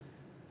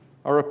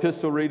Our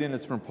epistle reading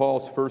is from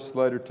Paul's first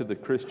letter to the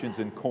Christians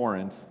in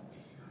Corinth,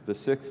 the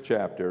 6th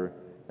chapter,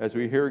 as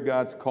we hear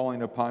God's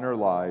calling upon our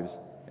lives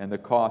and the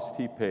cost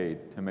He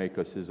paid to make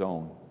us His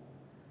own.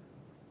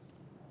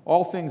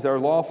 All things are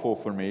lawful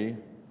for me,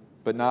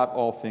 but not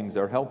all things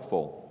are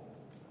helpful.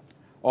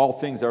 All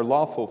things are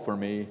lawful for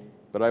me,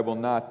 but I will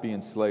not be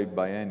enslaved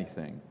by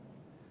anything.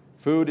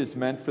 Food is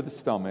meant for the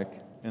stomach,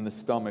 and the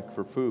stomach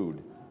for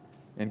food,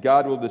 and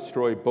God will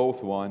destroy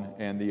both one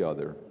and the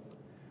other.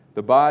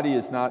 The body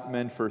is not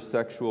meant for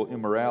sexual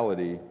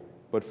immorality,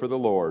 but for the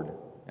Lord,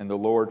 and the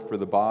Lord for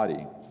the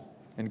body.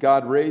 And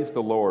God raised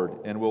the Lord,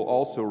 and will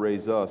also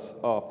raise us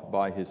up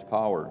by His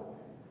power.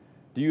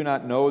 Do you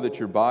not know that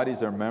your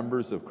bodies are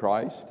members of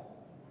Christ?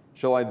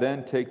 Shall I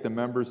then take the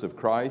members of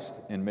Christ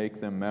and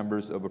make them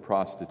members of a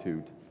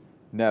prostitute?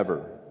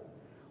 Never.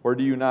 Or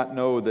do you not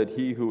know that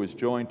he who is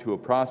joined to a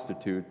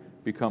prostitute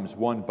becomes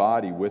one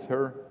body with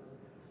her?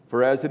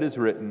 For as it is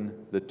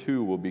written, the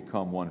two will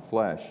become one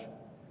flesh.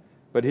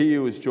 But he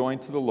who is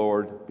joined to the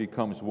Lord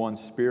becomes one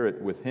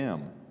spirit with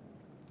Him.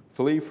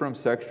 Flee from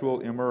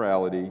sexual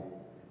immorality.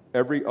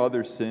 Every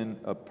other sin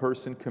a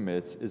person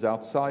commits is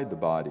outside the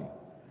body,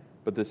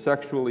 but the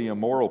sexually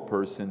immoral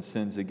person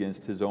sins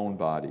against his own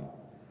body.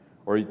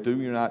 Or do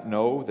you not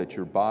know that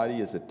your body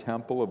is a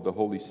temple of the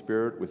Holy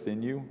Spirit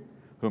within you,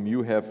 whom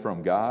you have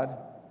from God?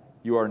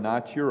 You are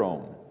not your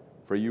own,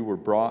 for you were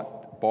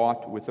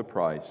bought with a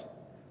price.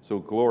 So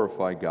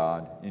glorify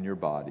God in your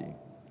body.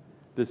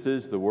 This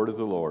is the word of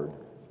the Lord.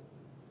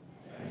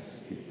 Thanks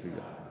be to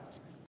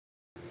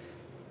God.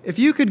 If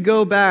you could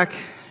go back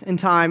in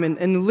time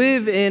and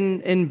live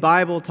in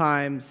Bible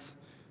times,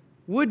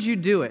 would you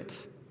do it?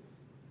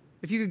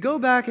 If you could go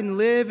back and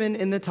live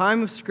in the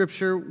time of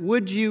Scripture,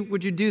 would you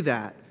do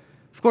that?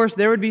 Of course,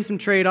 there would be some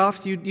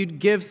trade-offs. You'd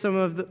give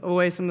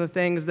away some of the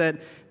things that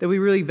we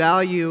really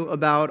value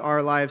about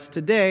our lives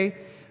today,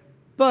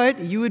 but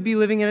you would be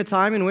living in a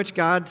time in which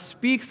God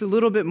speaks a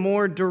little bit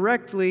more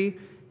directly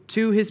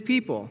to His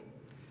people.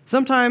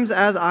 Sometimes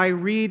as I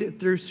read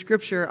through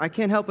Scripture, I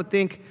can't help but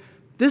think,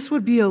 this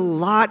would be a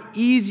lot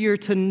easier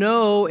to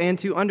know and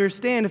to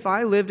understand if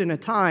I lived in a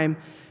time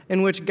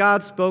in which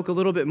God spoke a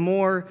little bit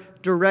more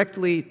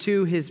directly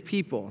to His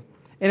people.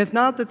 And it's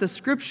not that the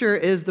Scripture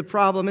is the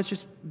problem, it's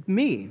just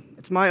me.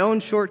 It's my own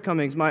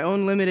shortcomings, my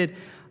own limited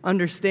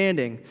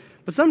understanding.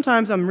 But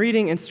sometimes I'm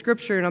reading in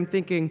Scripture and I'm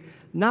thinking,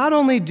 not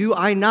only do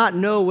I not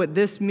know what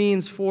this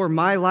means for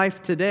my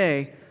life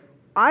today,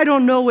 I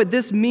don't know what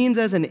this means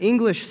as an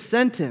English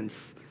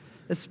sentence.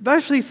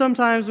 Especially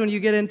sometimes when you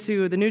get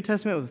into the New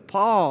Testament with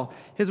Paul,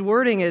 his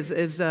wording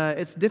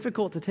it's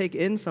difficult to take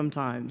in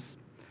sometimes.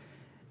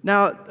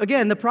 Now,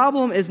 again, the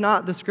problem is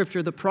not the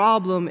Scripture. The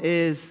problem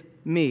is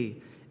me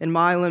and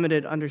my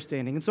limited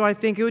understanding. And so I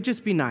think it would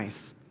just be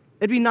nice.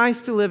 It'd be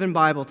nice to live in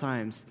Bible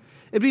times.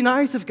 It'd be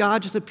nice if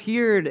God just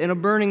appeared in a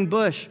burning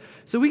bush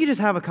so we could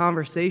just have a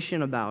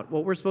conversation about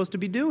what we're supposed to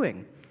be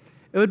doing.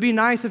 It would be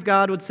nice if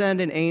God would send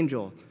an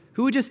angel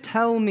who would just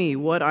tell me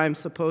what I'm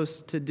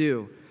supposed to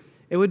do.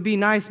 It would be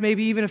nice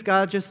maybe even if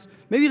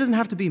maybe it doesn't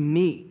have to be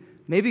me.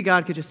 Maybe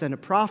God could just send a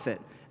prophet,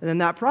 and then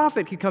that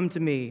prophet could come to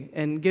me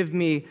and give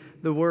me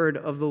the word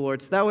of the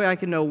Lord. So that way I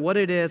can know what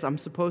it is I'm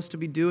supposed to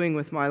be doing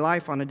with my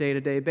life on a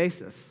day-to-day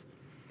basis.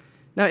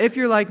 Now, if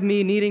you're like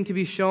me, needing to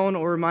be shown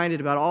or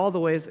reminded about all the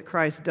ways that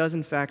Christ does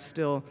in fact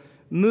still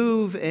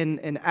move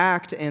and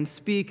act and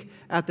speak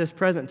at this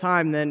present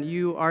time, then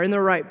you are in the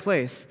right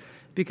place.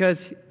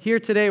 Because here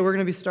today we're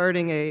going to be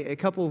starting a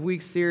couple of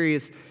weeks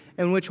series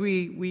in which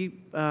we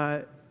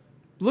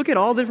look at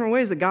all different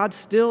ways that God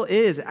still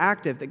is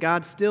active, that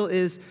God still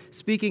is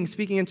speaking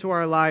into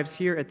our lives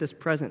here at this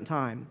present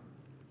time.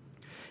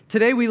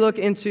 Today we look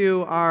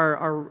into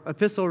our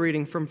epistle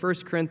reading from 1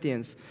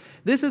 Corinthians.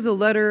 This is a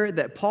letter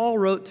that Paul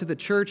wrote to the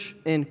church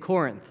in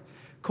Corinth.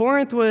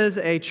 Corinth was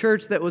a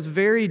church that was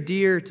very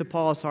dear to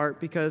Paul's heart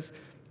because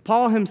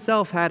Paul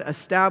himself had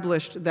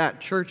established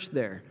that church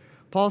there.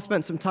 Paul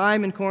spent some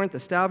time in Corinth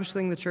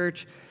establishing the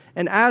church,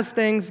 and as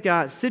things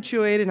got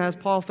situated and as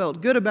Paul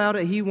felt good about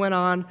it, he went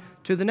on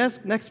to the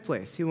next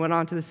place. He went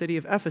on to the city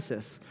of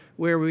Ephesus,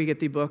 where we get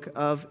the book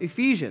of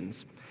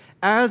Ephesians.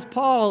 As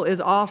Paul is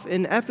off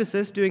in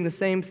Ephesus doing the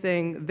same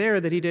thing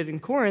there that he did in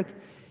Corinth,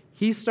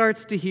 he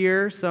starts to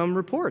hear some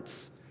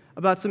reports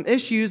about some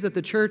issues that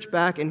the church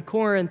back in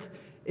Corinth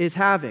is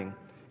having.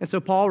 And so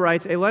Paul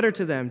writes a letter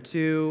to them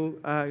to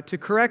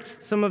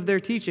correct some of their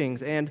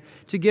teachings and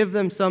to give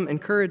them some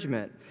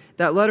encouragement.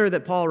 That letter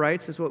that Paul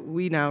writes is what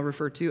we now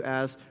refer to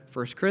as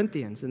 1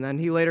 Corinthians. And then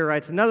he later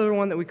writes another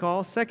one that we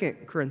call 2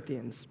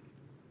 Corinthians.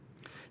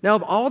 Now,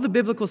 of all the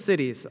biblical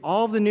cities,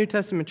 all of the New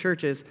Testament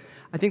churches,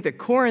 I think that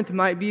Corinth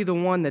might be the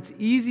one that's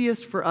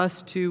easiest for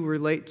us to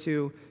relate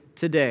to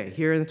today,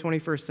 here in the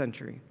 21st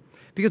century.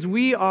 Because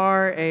we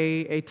are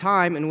a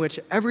time in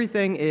which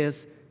everything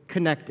is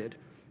connected.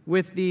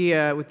 With the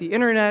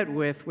internet,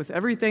 with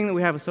everything that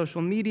we have with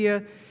social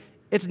media,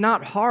 it's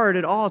not hard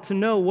at all to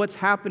know what's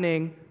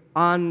happening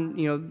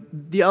on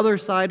the other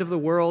side of the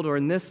world, or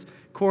in this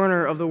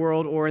corner of the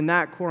world, or in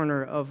that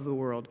corner of the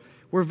world.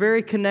 We're a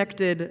very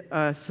connected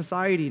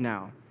society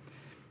now.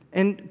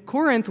 And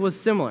Corinth was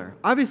similar.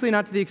 Obviously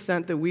not to the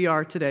extent that we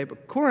are today,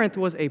 but Corinth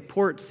was a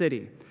port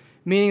city,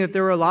 meaning that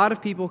there were a lot of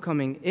people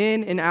coming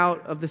in and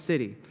out of the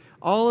city.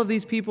 All of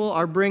these people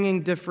are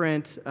bringing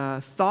different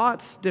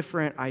thoughts,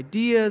 different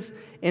ideas,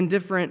 and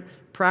different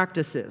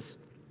practices.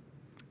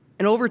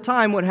 And over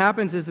time, what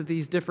happens is that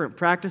these different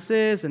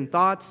practices and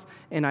thoughts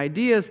and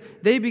ideas,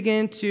 they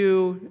begin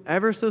to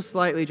ever so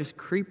slightly just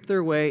creep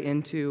their way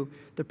into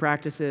the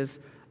practices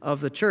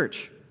of the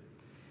church.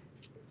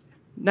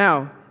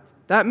 Now,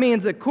 that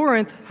means that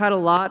Corinth had a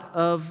lot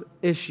of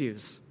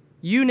issues.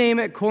 You name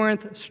it,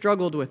 Corinth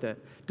struggled with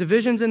it.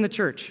 Divisions in the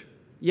church.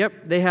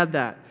 Yep, they had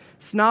that.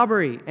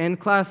 Snobbery and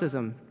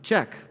classism.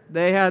 Check,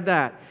 they had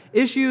that.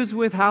 Issues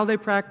with how they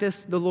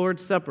practiced the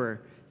Lord's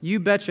Supper. You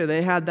betcha,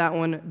 they had that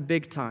one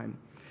big time.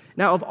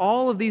 Now, of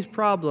all of these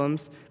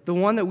problems, the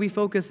one that we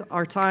focus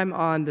our time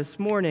on this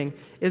morning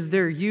is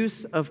their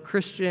use of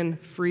Christian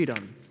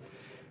freedom.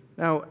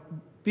 Now,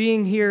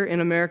 being here in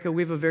America,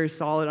 we have a very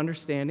solid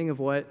understanding of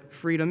what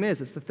freedom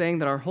is. It's the thing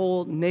that our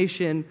whole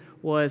nation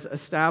was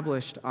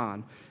established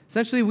on.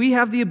 Essentially, we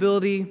have the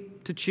ability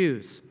to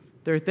choose.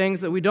 There are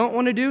things that we don't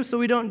want to do, so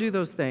we don't do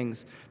those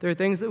things. There are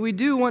things that we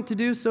do want to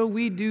do, so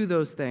we do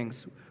those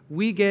things.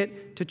 We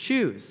get to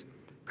choose.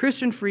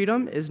 Christian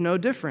freedom is no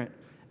different.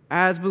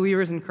 As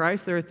believers in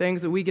Christ, there are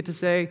things that we get to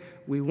say,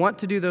 we want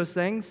to do those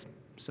things,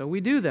 so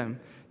we do them.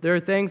 There are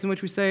things in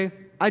which we say,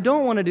 I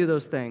don't want to do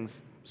those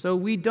things, so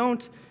we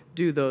don't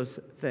do those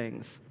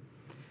things.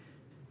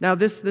 Now,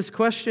 this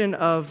question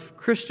of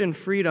Christian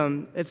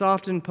freedom, it's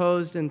often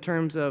posed in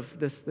terms of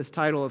this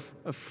title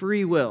of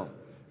free will,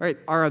 right?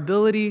 Our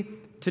ability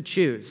to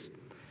choose.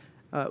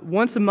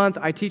 Once a month,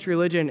 I teach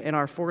religion in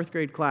our 4th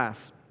grade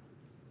class.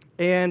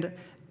 And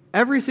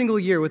every single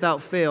year,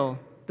 without fail,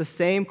 the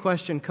same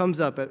question comes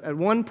up at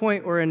one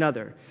point or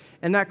another.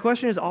 And that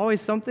question is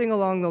always something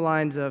along the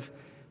lines of,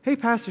 hey,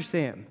 Pastor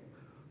Sam,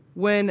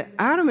 when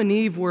Adam and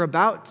Eve were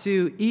about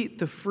to eat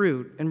the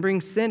fruit and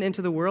bring sin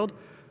into the world,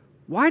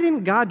 why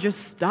didn't God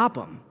just stop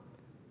them?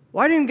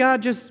 Why didn't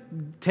God just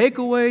take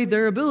away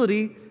their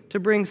ability to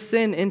bring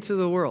sin into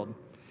the world?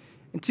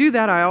 And to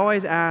that, I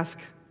always ask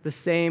the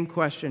same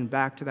question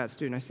back to that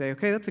student. I say,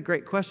 okay, that's a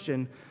great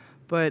question,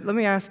 but let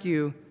me ask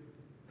you,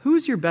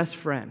 who's your best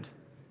friend?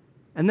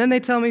 And then they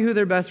tell me who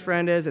their best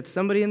friend is. It's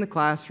somebody in the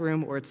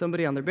classroom, or it's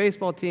somebody on their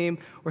baseball team,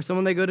 or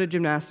someone they go to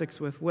gymnastics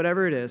with,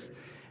 whatever it is.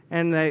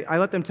 And I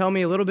let them tell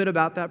me a little bit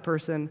about that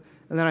person,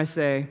 and then I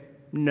say,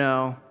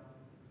 no,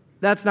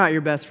 that's not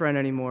your best friend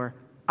anymore.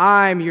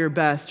 I'm your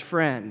best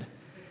friend.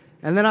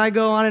 And then I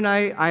go on and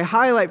I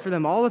highlight for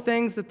them all the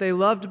things that they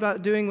loved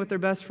about doing with their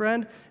best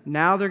friend.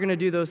 Now they're going to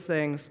do those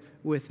things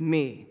with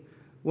me.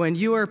 When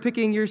you are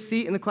picking your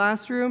seat in the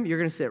classroom, you're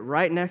going to sit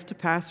right next to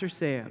Pastor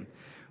Sam.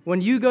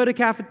 When you go to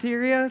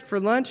cafeteria for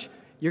lunch,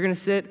 you're going to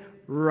sit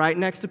right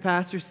next to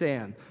Pastor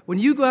Sam. When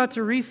you go out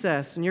to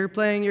recess and you're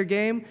playing your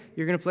game,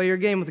 you're going to play your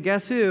game with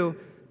guess who?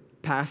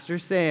 Pastor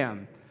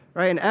Sam.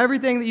 Right? And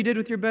everything that you did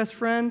with your best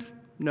friend,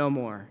 no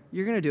more.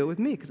 You're going to do it with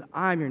me because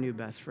I'm your new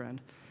best friend.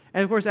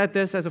 And of course, at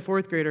this, as a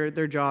 4th grader,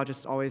 their jaw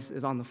just always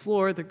is on the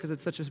floor because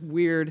it's such a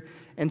weird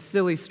and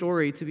silly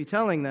story to be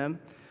telling them.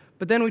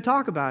 But then we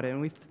talk about it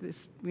and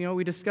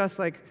we discuss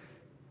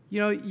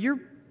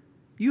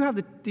you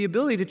have the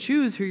ability to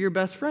choose who your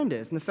best friend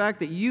is. And the fact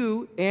that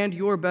you and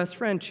your best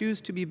friend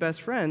choose to be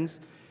best friends,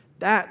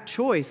 that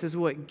choice is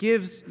what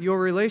gives your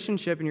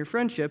relationship and your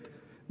friendship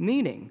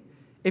meaning.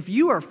 If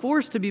you are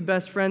forced to be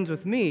best friends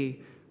with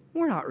me,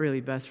 we're not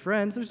really best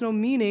friends. There's no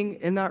meaning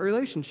in that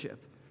relationship.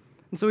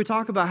 And so we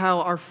talk about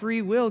how our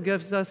free will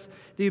gives us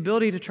the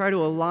ability to try to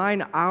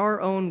align our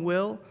own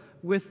will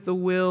with the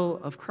will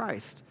of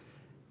Christ.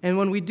 And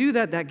when we do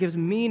that, that gives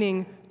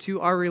meaning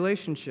to our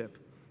relationship.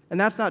 And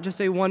that's not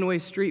just a one-way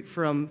street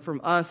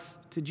from us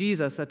to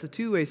Jesus. That's a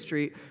two-way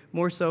street,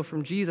 more so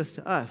from Jesus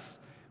to us,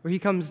 where he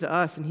comes to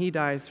us and he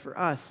dies for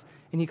us,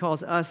 and he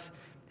calls us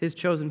his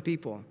chosen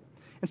people.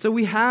 And so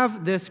we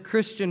have this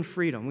Christian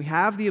freedom. We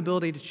have the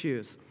ability to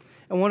choose.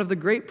 And one of the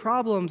great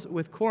problems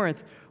with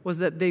Corinth was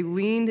that they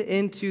leaned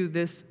into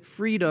this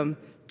freedom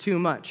too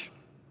much.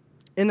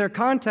 In their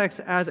context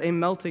as a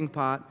melting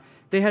pot,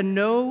 they had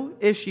no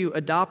issue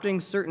adopting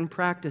certain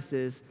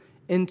practices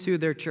into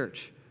their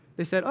church.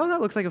 They said, oh,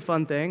 that looks like a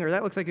fun thing, or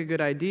that looks like a good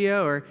idea,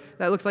 or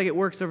that looks like it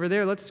works over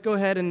there. Let's go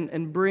ahead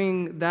and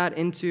bring that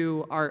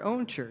into our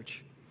own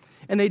church.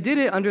 And they did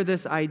it under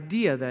this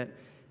idea that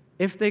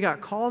if they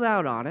got called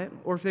out on it,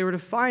 or if they were to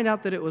find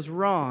out that it was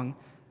wrong,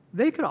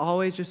 they could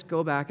always just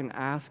go back and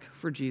ask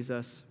for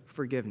Jesus'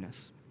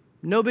 forgiveness.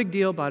 No big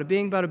deal, bada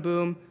bing, bada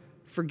boom,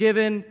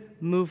 forgiven,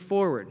 move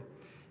forward.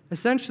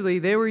 Essentially,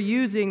 they were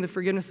using the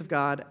forgiveness of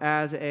God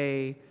as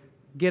a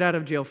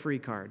get-out-of-jail-free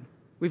card.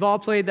 We've all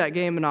played that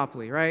game,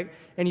 Monopoly, right?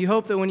 And you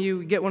hope that when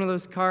you get one of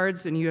those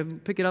cards and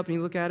you pick it up and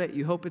you look at it,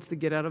 you hope it's the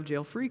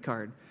get-out-of-jail-free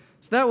card.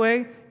 So that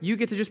way, you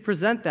get to just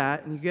present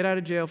that and you get out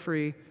of jail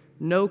free,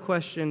 no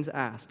questions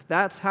asked.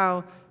 That's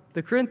how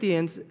the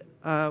Corinthians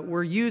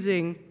were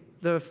using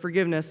the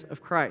forgiveness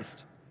of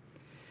Christ.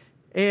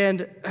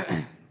 And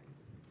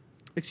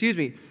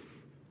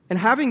And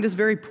having this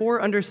very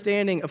poor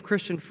understanding of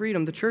Christian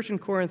freedom, the church in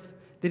Corinth,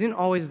 they didn't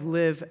always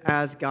live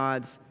as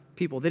God's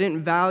people. They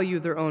didn't value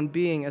their own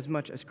being as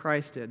much as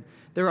Christ did.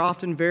 They were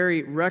often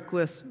very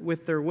reckless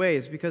with their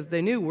ways because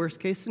they knew, worst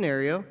case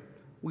scenario,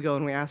 we go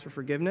and we ask for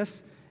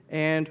forgiveness,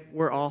 and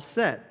we're all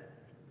set.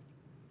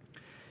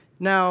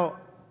 Now,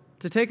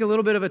 to take a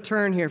little bit of a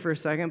turn here for a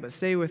second, but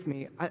stay with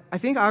me, I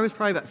think I was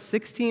probably about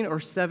 16 or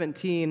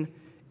 17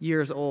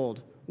 years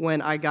old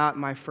when I got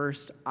my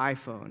first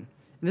iPhone.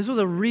 And this was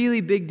a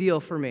really big deal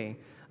for me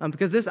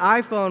because this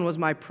iPhone was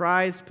my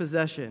prized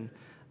possession.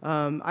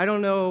 I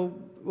don't know,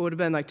 it would have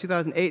been like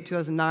 2008,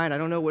 2009. I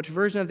don't know which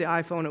version of the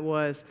iPhone it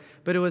was,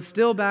 but it was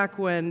still back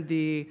when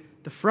the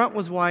front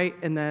was white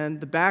and then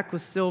the back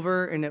was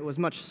silver and it was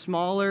much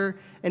smaller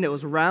and it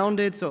was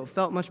rounded, so it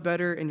felt much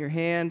better in your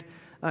hand.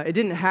 It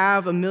didn't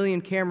have a million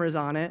cameras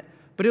on it,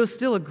 but it was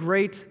still a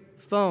great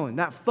phone.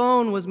 That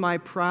phone was my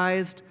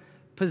prized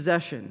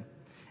possession.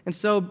 And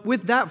so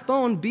with that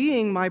phone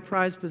being my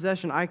prized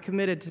possession, I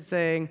committed to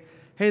saying,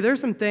 hey,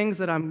 there's some things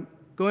that I'm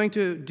going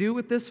to do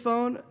with this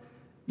phone,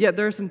 yet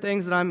there are some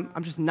things that I'm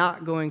just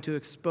not going to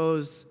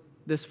expose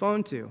this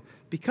phone to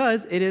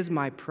because it is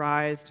my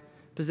prized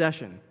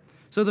possession.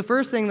 So the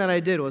first thing that I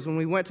did was when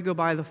we went to go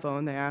buy the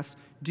phone, they asked,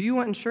 do you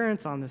want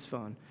insurance on this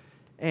phone?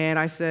 And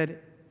I said,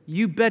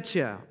 you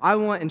betcha. I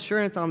want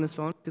insurance on this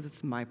phone because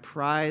it's my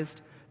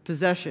prized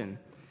possession.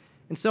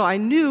 And so I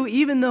knew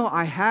even though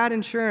I had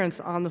insurance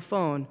on the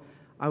phone,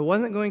 I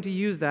wasn't going to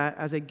use that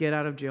as a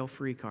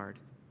get-out-of-jail-free card.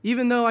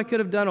 Even though I could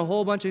have done a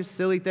whole bunch of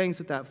silly things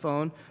with that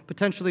phone,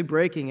 potentially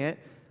breaking it,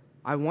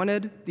 I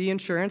wanted the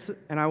insurance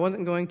and I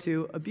wasn't going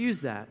to abuse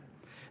that.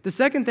 The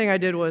second thing I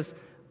did was,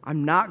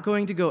 I'm not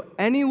going to go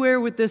anywhere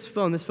with this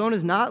phone. This phone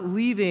is not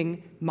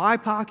leaving my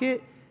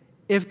pocket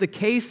if the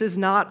case is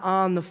not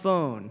on the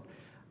phone.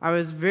 That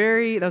was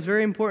very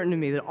important to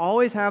me, that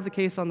always have the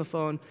case on the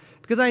phone,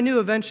 because I knew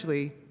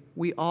eventually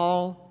we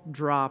all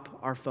drop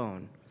our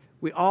phone.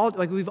 We've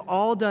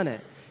all done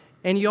it.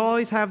 And you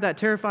always have that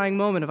terrifying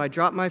moment if I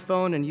drop my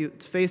phone and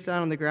it's face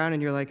down on the ground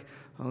and you're like,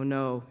 oh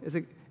no, is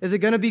it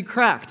going to be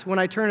cracked when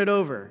I turn it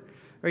over?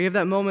 Or you have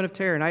that moment of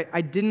terror, and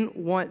I didn't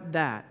want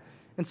that.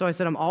 And so I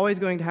said, I'm always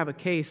going to have a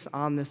case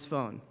on this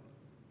phone.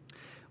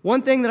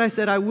 One thing that I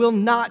said I will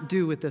not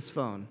do with this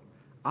phone,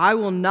 I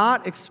will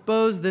not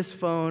expose this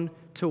phone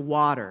to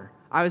water.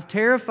 I was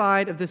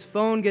terrified of this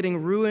phone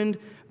getting ruined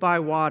by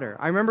water.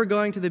 I remember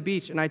going to the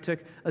beach and I took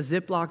a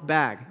Ziploc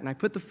bag and I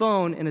put the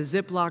phone in a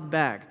Ziploc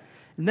bag.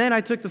 And then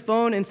I took the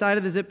phone inside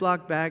of the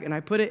Ziploc bag and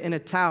I put it in a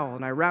towel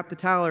and I wrapped the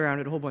towel around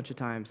it a whole bunch of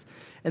times.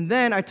 And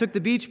then I took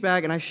the beach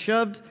bag and I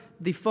shoved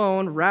the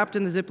phone wrapped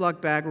in the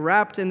Ziploc bag,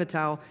 wrapped in the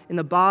towel, in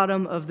the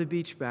bottom of the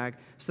beach bag,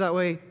 so that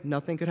way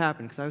nothing could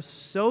happen, because I was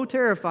so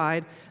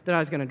terrified that I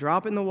was going to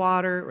drop it in the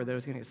water, or that it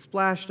was going to get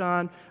splashed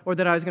on, or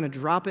that I was going to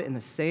drop it in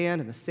the sand,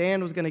 and the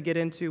sand was going to get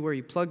into where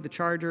you plug the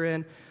charger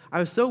in. I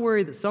was so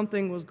worried that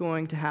something was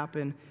going to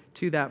happen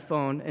to that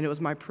phone, and it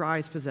was my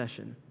prized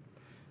possession.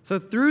 So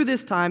through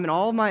this time and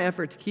all of my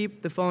effort to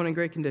keep the phone in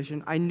great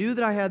condition, I knew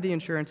that I had the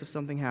insurance if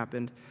something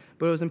happened,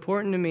 but it was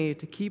important to me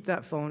to keep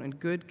that phone in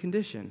good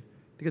condition,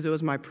 because it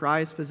was my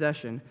prized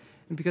possession,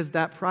 and because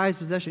that prized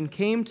possession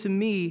came to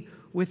me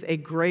with a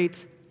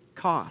great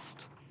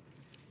cost.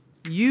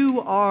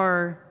 You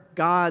are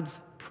God's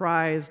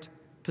prized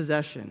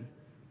possession,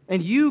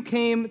 and you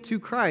came to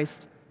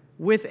Christ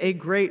with a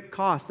great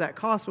cost. That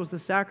cost was the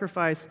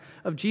sacrifice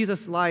of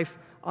Jesus' life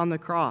on the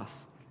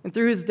cross. And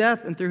through his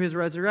death and through his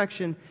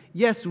resurrection,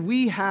 yes,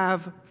 we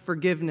have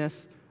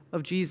forgiveness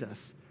of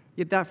Jesus.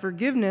 Yet that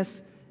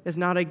forgiveness is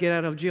not a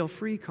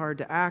get-out-of-jail-free card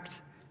to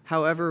act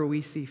however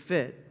we see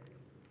fit.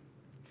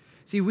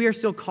 See, we are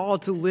still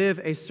called to live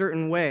a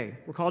certain way.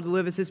 We're called to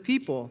live as his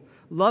people,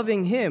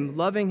 loving him,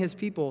 loving his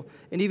people,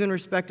 and even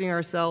respecting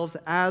ourselves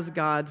as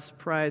God's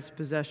prized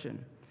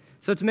possession.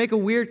 So to make a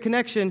weird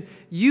connection,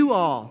 you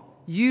are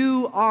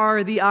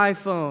the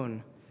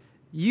iPhone.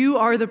 You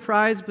are the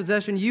prized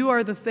possession. You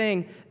are the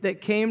thing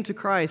that came to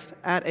Christ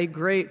at a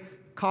great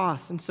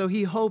cost. And so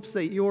he hopes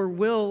that your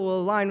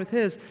will align with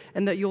his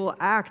and that you'll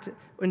act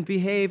and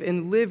behave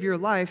and live your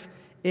life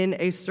in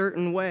a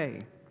certain way.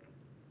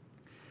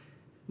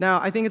 Now,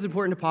 I think it's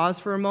important to pause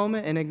for a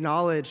moment and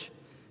acknowledge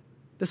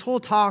this whole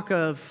talk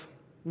of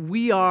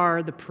we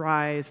are the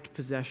prized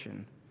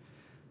possession.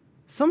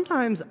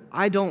 Sometimes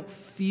I don't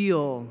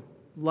feel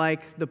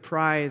like the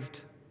prized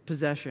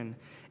possession.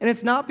 And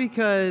it's not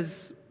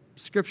because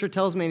Scripture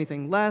tells me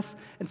anything less.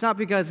 It's not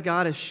because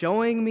God is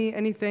showing me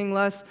anything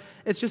less.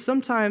 It's just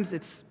sometimes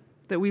it's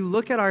that we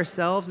look at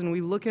ourselves and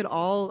we look at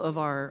all of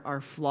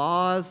our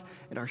flaws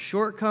and our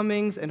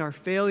shortcomings and our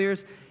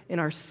failures and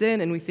our sin,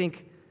 and we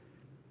think,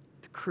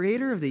 the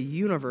creator of the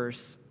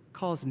universe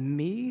calls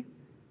me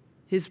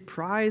his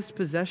prized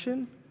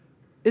possession?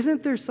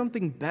 Isn't there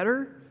something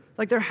better?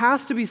 Like, there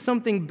has to be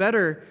something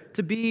better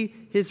to be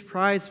his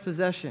prized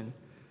possession.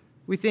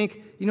 We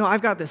think,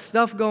 I've got this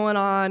stuff going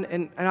on,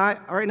 and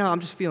right now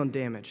I'm just feeling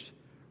damaged.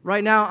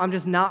 Right now I'm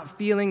just not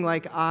feeling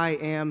like I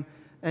am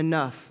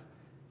enough.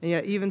 And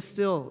yet, even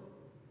still,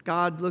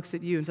 God looks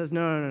at you and says,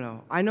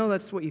 no. I know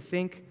that's what you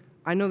think.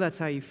 I know that's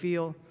how you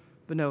feel.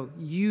 But no,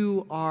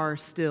 you are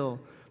still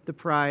the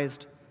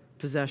prized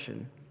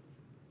possession.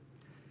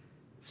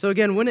 So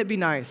again, wouldn't it be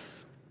nice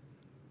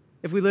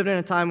if we lived in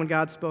a time when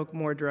God spoke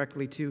more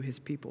directly to his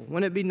people?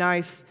 Wouldn't it be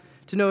nice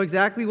to know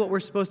exactly what we're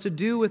supposed to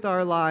do with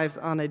our lives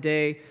on a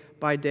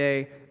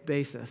day-by-day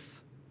basis?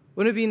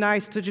 Wouldn't it be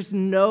nice to just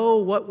know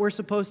what we're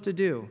supposed to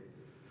do?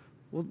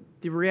 Well,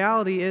 the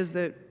reality is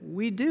that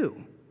we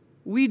do.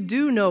 We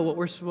do know what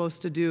we're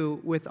supposed to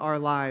do with our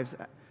lives.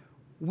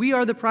 We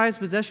are the prized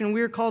possession.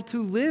 We are called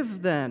to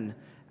live then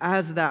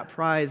as that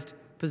prized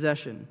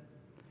possession.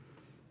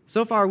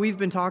 So far, we've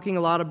been talking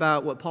a lot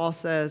about what Paul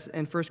says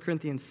in 1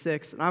 Corinthians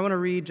 6, and I want to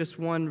read just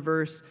one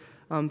verse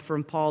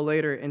from Paul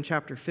later in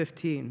chapter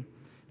 15.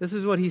 This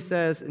is what he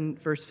says in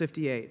verse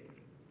 58.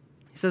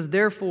 He says,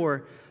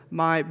 "Therefore,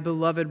 my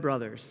beloved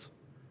brothers,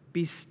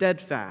 be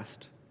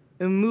steadfast,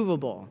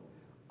 immovable,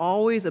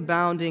 always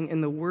abounding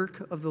in the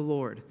work of the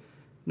Lord,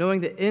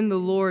 knowing that in the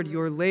Lord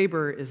your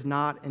labor is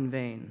not in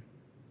vain."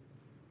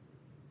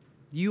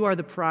 You are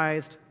the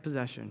prized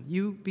possession.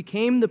 You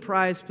became the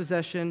prized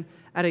possession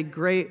at a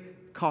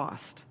great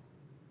cost,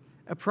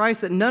 a price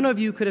that none of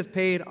you could have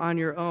paid on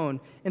your own.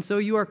 And so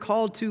you are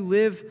called to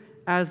live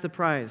as the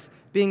prize,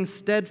 being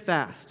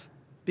steadfast,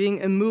 being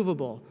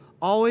immovable,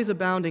 always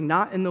abounding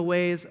not in the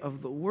ways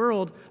of the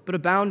world, but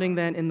abounding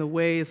then in the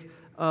ways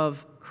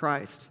of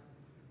Christ.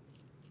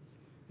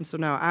 And so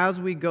now, as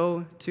we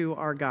go to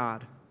our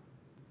God,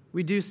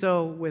 we do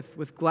so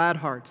with glad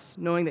hearts,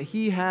 knowing that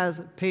he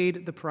has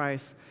paid the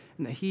price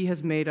and that he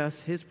has made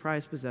us his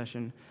prized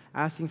possession,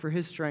 asking for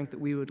his strength that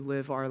we would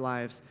live our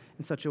lives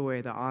in such a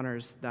way that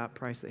honors that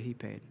price that he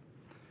paid.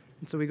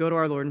 And so we go to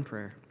our Lord in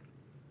prayer.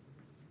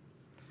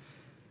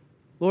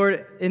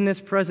 Lord, in this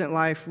present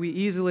life, we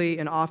easily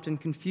and often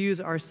confuse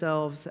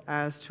ourselves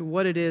as to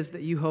what it is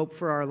that you hope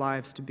for our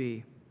lives to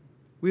be.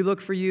 We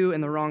look for you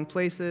in the wrong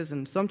places,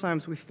 and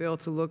sometimes we fail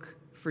to look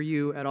for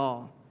you at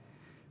all.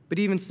 But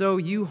even so,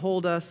 you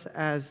hold us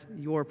as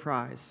your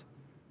prize,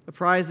 a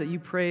prize that you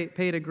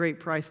paid a great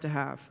price to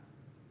have.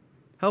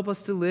 Help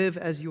us to live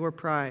as your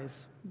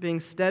prize,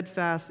 being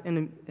steadfast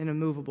and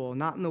immovable,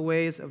 not in the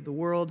ways of the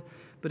world,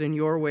 but in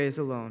your ways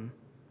alone.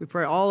 We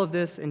pray all of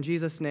this in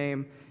Jesus'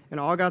 name, and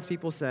all God's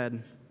people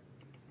said,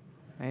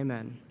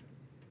 Amen.